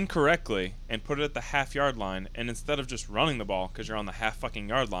call incorrectly and put it at the half-yard line. And instead of just running the ball, because you're on the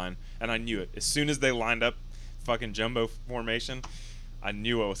half-fucking-yard line, and I knew it. As soon as they lined up fucking jumbo formation, I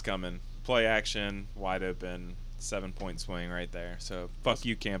knew what was coming. Play action, wide open, 7-point swing right there. So fuck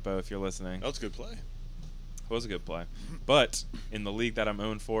you, Campo, if you're listening. That was a good play. It was a good play. But in the league that I'm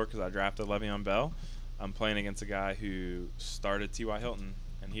 0-4 because I drafted Le'Veon Bell, I'm playing against a guy who started T.Y. Hilton,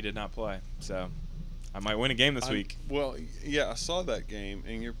 and he did not play. So I might win a game this week. Well, yeah, I saw that game,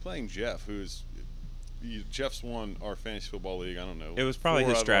 and you're playing Jeff, Jeff's won our fantasy football league, I don't know. It was probably 4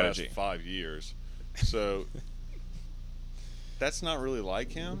 his out of the last strategy. 5 years. So that's not really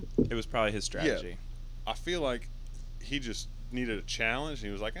like him. It was probably his strategy. I feel like he just needed a challenge, and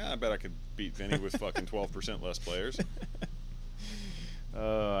he was like, I bet I could beat Vinny with fucking 12% less players.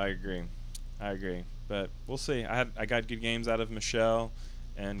 Oh, I agree. But we'll see. I got good games out of Michelle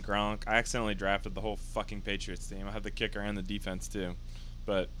and Gronk. I accidentally drafted the whole fucking Patriots team. I had the kicker and the defense too.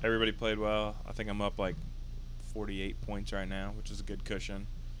 But everybody played well. I think I'm up like 48 points right now, which is a good cushion.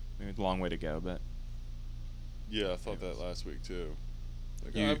 I mean, it's a long way to go, but Yeah, I thought that last week too.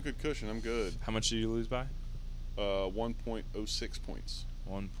 Like, You- I have a good cushion. I'm good. how much did you lose by? 1.06 points.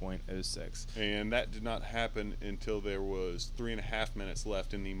 1.06. And that did not happen until there was 3.5 minutes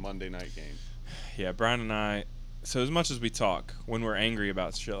left in the Monday night game. Yeah, Brian and I, so as much as we talk, when we're angry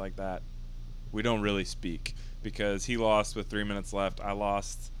about shit like that, we don't really speak because he lost with 3 minutes left. I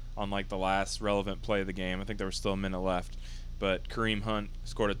lost on like the last relevant play of the game. I think there was still a minute left. But Kareem Hunt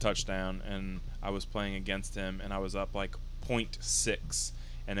scored a touchdown, and I was playing against him, and I was up like 0.6,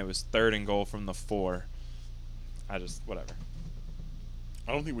 and it was 3rd and goal from the 4. Whatever.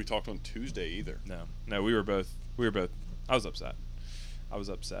 I don't think we talked on Tuesday either. No, we were both, I was upset. I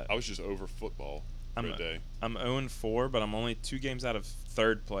I was just over football for a day. I'm 0-4, but I'm only 2 games out of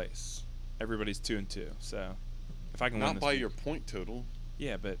 3rd place. Everybody's 2-2, so if I can win Not this by week- your point total.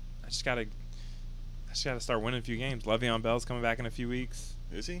 Yeah, but I just gotta start winning a few games. Le'Veon Bell's coming back in a few weeks.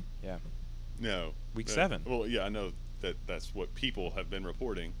 Is he? Yeah. No. Week 7. Well, yeah, I know that's what people have been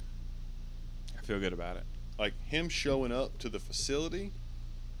reporting. I feel good about it. Like him showing up to the facility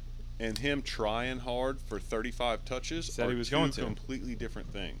and him trying hard for 35 touches Said are he was two going to. completely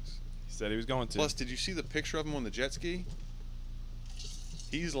different things. He said he was going to. Plus, did you see the picture of him on the jet ski?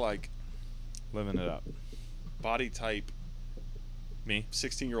 He's like Living it up. body type Me?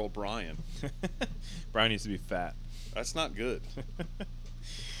 16-year-old Brian. Brian used to be fat. That's not good.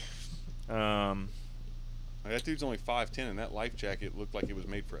 Like, that dude's only 5'10", and that life jacket looked like it was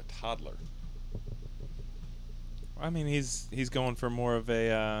made for a toddler. I mean, he's going for more of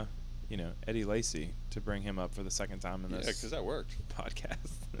a, Eddie Lacy to bring him up for the second time in Yeah, this because that worked. podcast.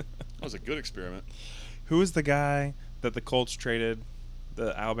 That was a good experiment. Who was the guy that the Colts traded,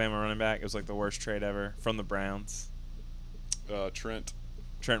 the Alabama running back? It was like the worst trade ever from the Browns. Trent.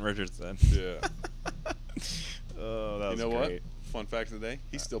 Trent Richardson. Yeah. Oh, that was You know great. what? Fun fact of the day: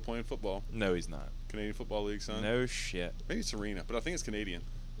 he's still playing football. No, he's not. Canadian Football League, son. No shit. Maybe it's Arena, but I think it's Canadian.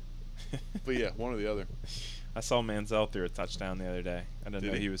 But yeah, one or the other. I saw Manziel threw a touchdown the other day. I didn't Did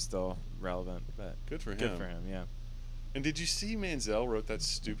know he? he was still relevant, but Good for him. good for him. Yeah. And did you see Manziel wrote that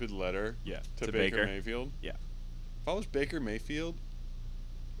stupid letter Yeah. to Baker Mayfield? Yeah. If I was Baker Mayfield,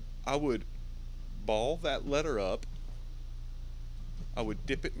 I would ball that letter up. I would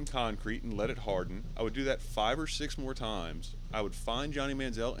dip it in concrete and let it harden. I would do that 5 or 6 more times. I would find Johnny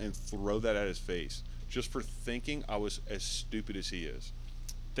Manziel and throw that at his face just for thinking I was as stupid as he is.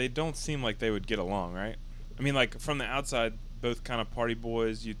 They don't seem like they would get along, right? I mean, like from the outside, both kind of party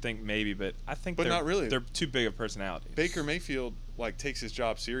boys. You'd think maybe, but I think But they're not really. They're too big of personalities. Baker Mayfield takes his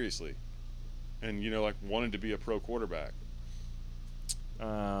job seriously, and wanted to be a pro quarterback.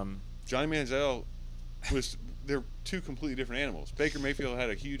 Johnny Manziel was. They're 2 completely different animals. Baker Mayfield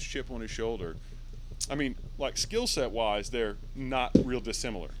had a huge chip on his shoulder. I mean, skill set wise, they're not real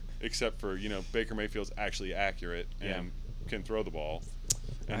dissimilar, except for Baker Mayfield's actually accurate and can throw the ball,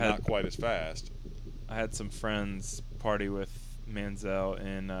 and not quite as fast. I had some friends party with Manziel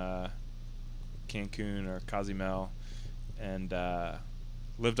in Cancun or Cozumel, and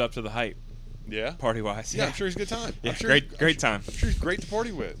lived up to the hype. Yeah. Party wise. Yeah, I'm sure he's a good time. Yeah, I'm sure great time. I'm sure he's great to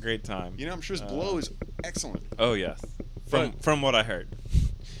party with. Great time. You know, I'm sure his blow is excellent. Oh yes. From what I heard,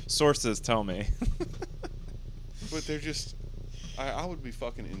 sources tell me. But they're just. I would be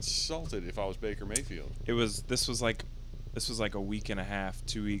fucking insulted if I was Baker Mayfield. This was like a week and a half,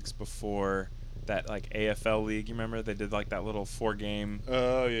 2 weeks before that like AFL league. You remember they did like that little 4-game.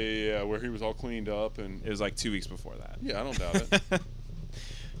 Oh yeah, where he was all cleaned up and. It was like 2 weeks before that. Yeah, I don't doubt it.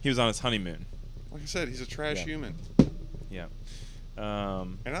 He was on his honeymoon. Like I said, he's a trash human. Yeah.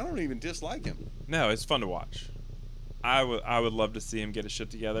 And I don't even dislike him. No, it's fun to watch. I would love to see him get his shit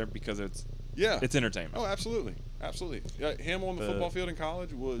together because it's entertainment. Oh, absolutely. Yeah, him on the football field in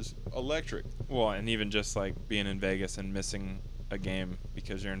college was electric. Well, and even just like being in Vegas and missing a game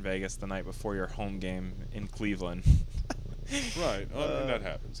because you're in Vegas the night before your home game in Cleveland. Right. That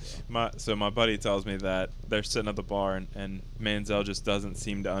happens. So my buddy tells me that they're sitting at the bar and Manziel just doesn't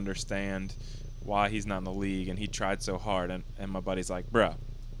seem to understand why he's not in the league, and he tried so hard, and my buddy's like, bruh,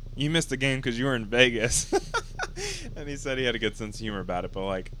 you missed the game because you were in Vegas. And he said he had a good sense of humor about it, but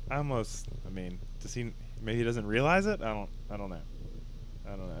like does he, maybe he doesn't realize it? I don't know.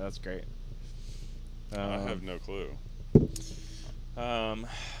 That's great. I have no clue. I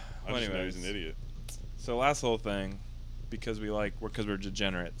just know he's an idiot. So last little thing, because we're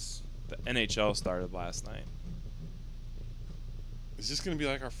degenerates, the NHL started last night. Is this going to be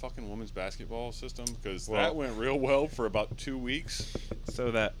like our fucking women's basketball system? Because that went real well for about 2 weeks.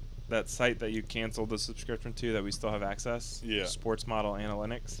 So that site that you canceled the subscription to that we still have access, Sports Model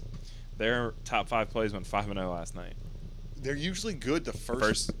Analytics, their top 5 plays went 5-0 last night. They're usually good the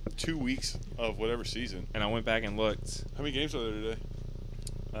first 2 weeks of whatever season. And I went back and looked. How many games are there today?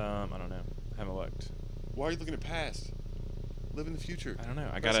 I don't know. I haven't looked. Why are you looking at past? Live in the future. I don't know.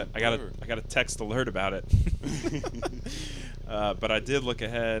 I got a text alert about it. But I did look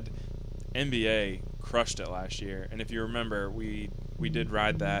ahead. NBA crushed it last year, and if you remember, we did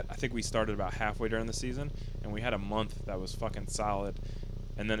ride that. I think we started about halfway during the season, and we had a month that was fucking solid,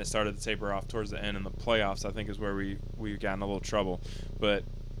 and then it started to taper off towards the end. In the playoffs, I think is where we got in a little trouble. But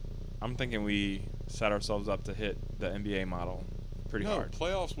I'm thinking we set ourselves up to hit the NBA model pretty hard. No,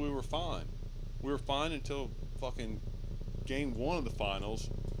 playoffs we were fine. We were fine until fucking Game 1 of the finals.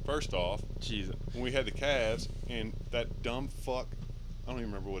 First off, Jesus, when we had the Cavs and that dumb fuck, I don't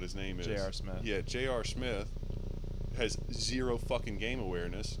even remember what his name is. J.R. Smith. Yeah, J.R. Smith has zero fucking game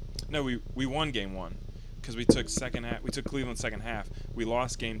awareness. No, we won Game 1 because we took second half. We took Cleveland second half. We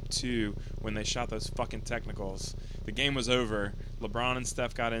lost Game 2 when they shot those fucking technicals. The game was over. LeBron and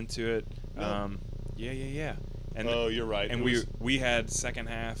Steph got into it. No. Yeah. And you're right. And we had second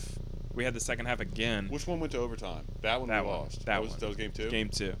half. We had the second half again. Which one went to overtime? That one we lost. That was Game 2? Game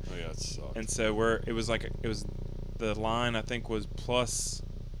 2. Oh, yeah, that sucked. And so it was the line, I think, was plus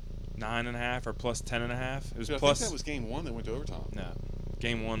 9.5 or plus 10.5. It was I plus. think that was Game 1 that went to overtime. No.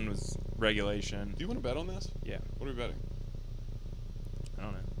 Game 1 was regulation. Do you want to bet on this? Yeah. What are we betting? I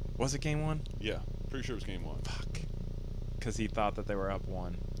don't know. Was it Game 1? Yeah. Pretty sure it was Game 1. Fuck. Because he thought that they were up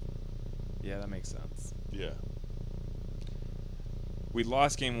 1. Yeah, that makes sense. Yeah. We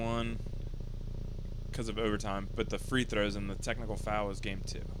lost Game 1 because of overtime, but the free throws and the technical foul was Game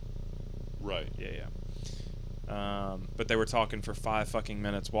 2. Right. Yeah. But they were talking for 5 fucking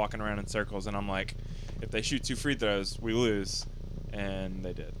minutes, walking around in circles, and I'm like, if they shoot 2 free throws, we lose. And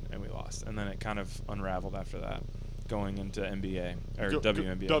they did, and we lost. And then it kind of unraveled after that, going into NBA, or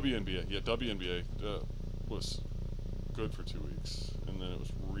WNBA. WNBA. Yeah, WNBA was good for 2 weeks, and then it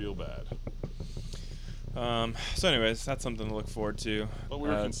was real bad. So anyways, that's something to look forward to. But we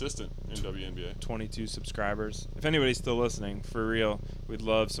were consistent in WNBA. 22 subscribers. If anybody's still listening, for real, we'd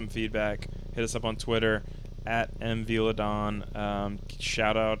love some feedback. Hit us up on Twitter @mviladon.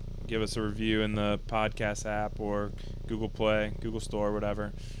 Shout out, give us a review in the podcast app or Google Play, Google Store,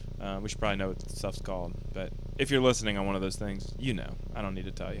 whatever. We should probably know what the stuff's called. But if you're listening on one of those things, you know. I don't need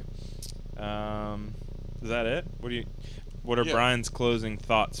to tell you. Is that it? What are Brian's closing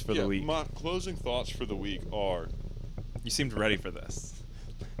thoughts for the week? My closing thoughts for the week are... You seemed ready for this.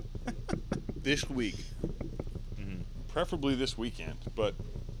 This week. Mm-hmm. Preferably this weekend, but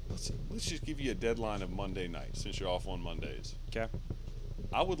let's just give you a deadline of Monday night, since you're off on Mondays. Okay.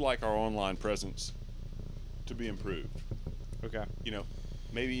 I would like our online presence to be improved. Okay. You know,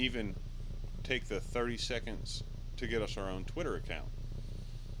 maybe even take the 30 seconds to get us our own Twitter account.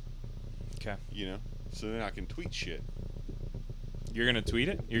 Okay. You know, so then I can tweet shit. You're going to tweet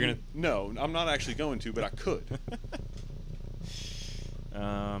it? You're going to... No, I'm not actually going to, but I could.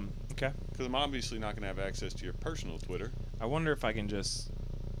 Okay. Because I'm obviously not going to have access to your personal Twitter. I wonder if I can just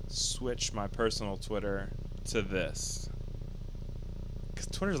switch my personal Twitter to this. Because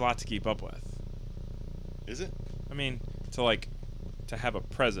Twitter's a lot to keep up with. Is it? I mean, to have a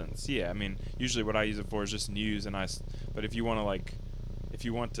presence. Yeah, I mean, usually what I use it for is just news, but if you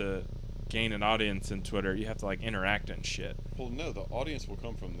want to gain an audience in Twitter, you have to like interact and shit. Well, no, the audience will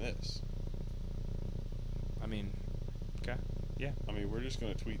come from this. I mean, okay, yeah. I mean, we're just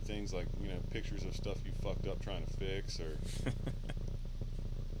going to tweet things like, pictures of stuff you fucked up trying to fix or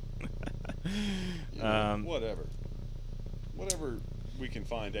whatever. Whatever we can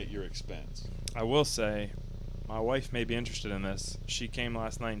find at your expense. I will say, my wife may be interested in this. She came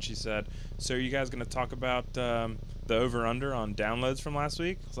last night and she said, "So are you guys going to talk about the over/under on downloads from last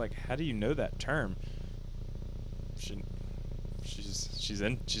week?" I was like, "How do you know that term?"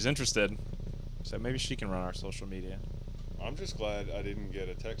 She's interested, so maybe she can run our social media. I'm just glad I didn't get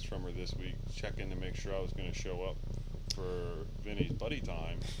a text from her this week checking to make sure I was going to show up for Vinny's buddy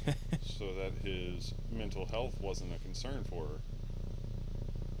time so that his mental health wasn't a concern for her.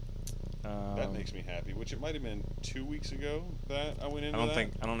 That makes me happy, which it might have been 2 weeks ago that I went into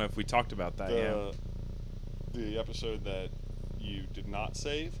I don't know if we talked about that yet. The episode that you did not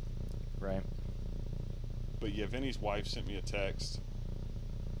save. Right. But yeah, Vinny's wife sent me a text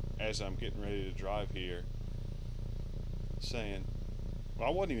as I'm getting ready to drive here saying, well,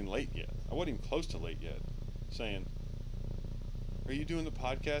 I wasn't even late yet. I wasn't even close to late yet. Saying, "Are you doing the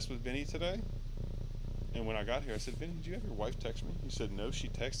podcast with Vinny today?" And when I got here, I said, "Vinny, did you have your wife text me?" He said, "No, she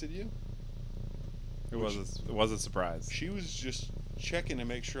texted you." It was a surprise. She was just checking to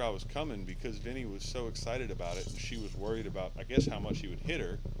make sure I was coming because Vinny was so excited about it, and she was worried about, I guess, how much he would hit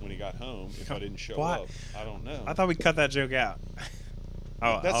her when he got home if I didn't show up. I don't know. I thought we cut that joke out.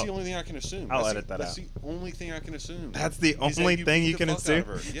 That's the only thing I can assume. I'll edit that out. That's the only thing I can assume. That's the only thing you can assume?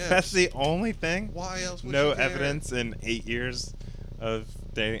 Yes. That's the only thing? Why else would no you care? evidence in 8 years of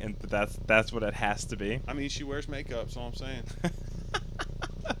dating, and that's what it has to be. I mean, she wears makeup, that's all I'm saying.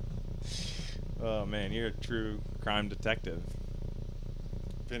 Oh, man, you're a true crime detective.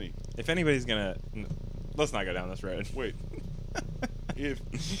 Vinny. If anybody's gonna... Let's not go down this road. Wait.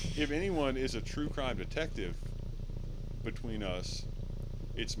 If anyone is a true crime detective between us,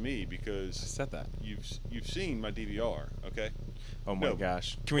 it's me, because I said that. You've seen my DVR, okay? Oh my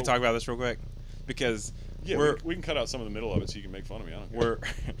gosh. Can we talk about this real quick? Because we can cut out some of the middle of it so you can make fun of me. I don't care.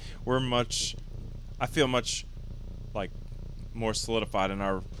 I feel much like more solidified in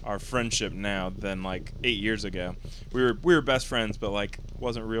our friendship now than like 8 years ago. We were best friends, but like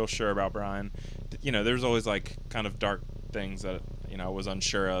wasn't real sure about Brian. There's always like kind of dark things that I was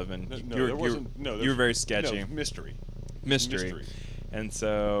unsure of, and you were very sketchy. No, mystery. And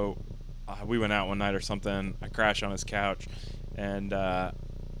so we went out one night or something. I crashed on his couch, and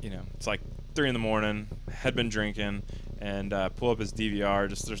it's like 3 a.m. Had been drinking, and pull up his DVR.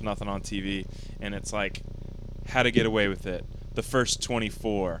 Just there's nothing on TV, and it's like How to Get Away with It, The First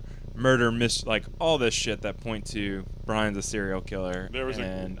 24, Murder, like all this shit that point to Brian's a serial killer.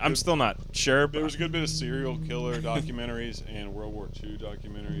 I'm still not sure. There was a good bit of serial killer documentaries and World War II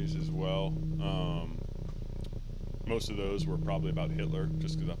documentaries as well. Most of those were probably about Hitler,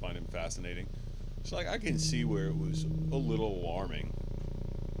 just because I find him fascinating. So I can see where it was a little alarming.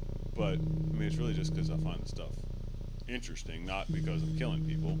 But, I mean, it's really just because I find the stuff interesting, not because I'm killing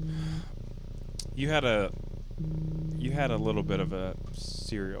people. You had a little bit of a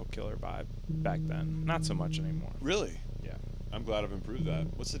serial killer vibe back then. Not so much anymore. Really? Yeah. I'm glad I've improved that.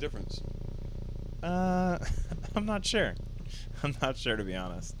 What's the difference? I'm not sure. I'm not sure, to be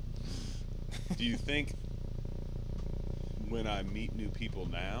honest. Do you think when I meet new people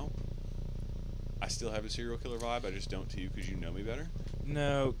now, I still have a serial killer vibe? I just don't to you because you know me better?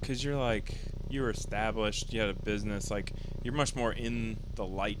 No, because you were established, you had a business, like, you're much more in the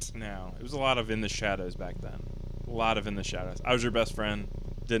light now. It was a lot of in the shadows back then. A lot of in the shadows. I was your best friend,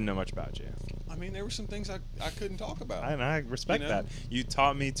 didn't know much about you. I mean, there were some things I couldn't talk about. And I respect that. You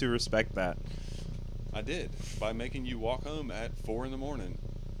taught me to respect that. I did, by making you walk home at 4 a.m,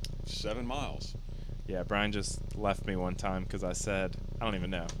 7 miles. Yeah, Brian just left me one time because I said, I don't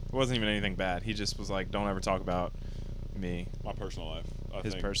even know. It wasn't even anything bad. He just was like, don't ever talk about me. My personal life,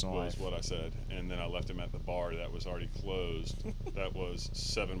 His personal life. was what I said. And then I left him at the bar that was already closed. That was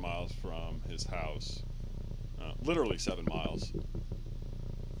 7 miles from his house. Literally 7 miles.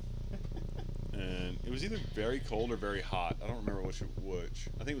 And it was either very cold or very hot. I don't remember which.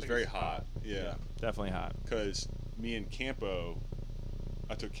 I think it was very hot. Yeah. Definitely hot. Because me and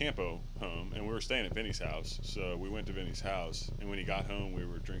I took Campo home, and we were staying at Vinny's house. So we went to Vinny's house, and when he got home, we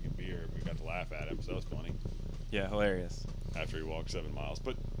were drinking beer. We got to laugh at him, so that was funny. Yeah, hilarious. After he walked 7 miles.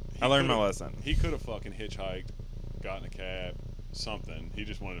 But I learned my lesson. He could have fucking hitchhiked, gotten a cab, something. He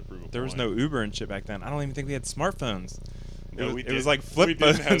just wanted to prove a point. There was no Uber and shit back then. I don't even think we had smartphones. No, It was like flip we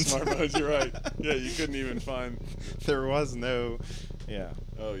phones. didn't have smartphones. You're right. Yeah, you couldn't even find. There was no. Yeah.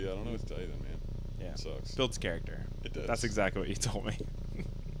 Oh yeah, I don't know what to tell you then, man. Yeah. It sucks. Builds character. It does. That's exactly what you told me.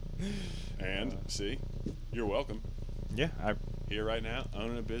 And see, you're welcome. Yeah. Here right now,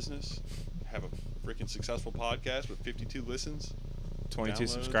 owning a business, have a freaking successful podcast with 52 listens, 22 downloads,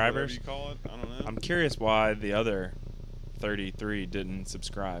 subscribers. whatever you call it. I don't know. I'm curious why the other 33 didn't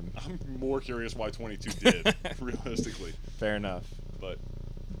subscribe. I'm more curious why 22 did, realistically. Fair enough. But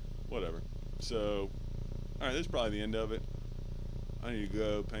whatever. So, all right, this is probably the end of it. I need to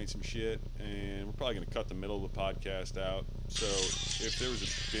go paint some shit, and we're probably going to cut the middle of the podcast out. So if there was a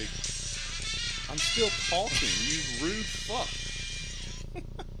big... I'm still talking, you rude fuck.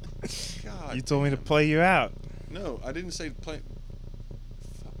 God. You told me to damn. play you out. No, I didn't say play...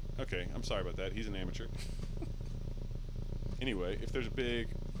 Fuck. Okay, I'm sorry about that. He's an amateur. Anyway, if there's a big,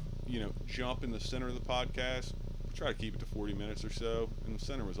 jump in the center of the podcast, we try to keep it to 40 minutes or so. And the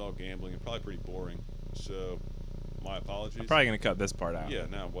center was all gambling and probably pretty boring. So, my apologies. I'm probably going to cut this part out. Yeah,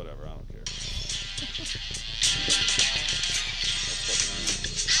 no, whatever. I don't care. That's fucking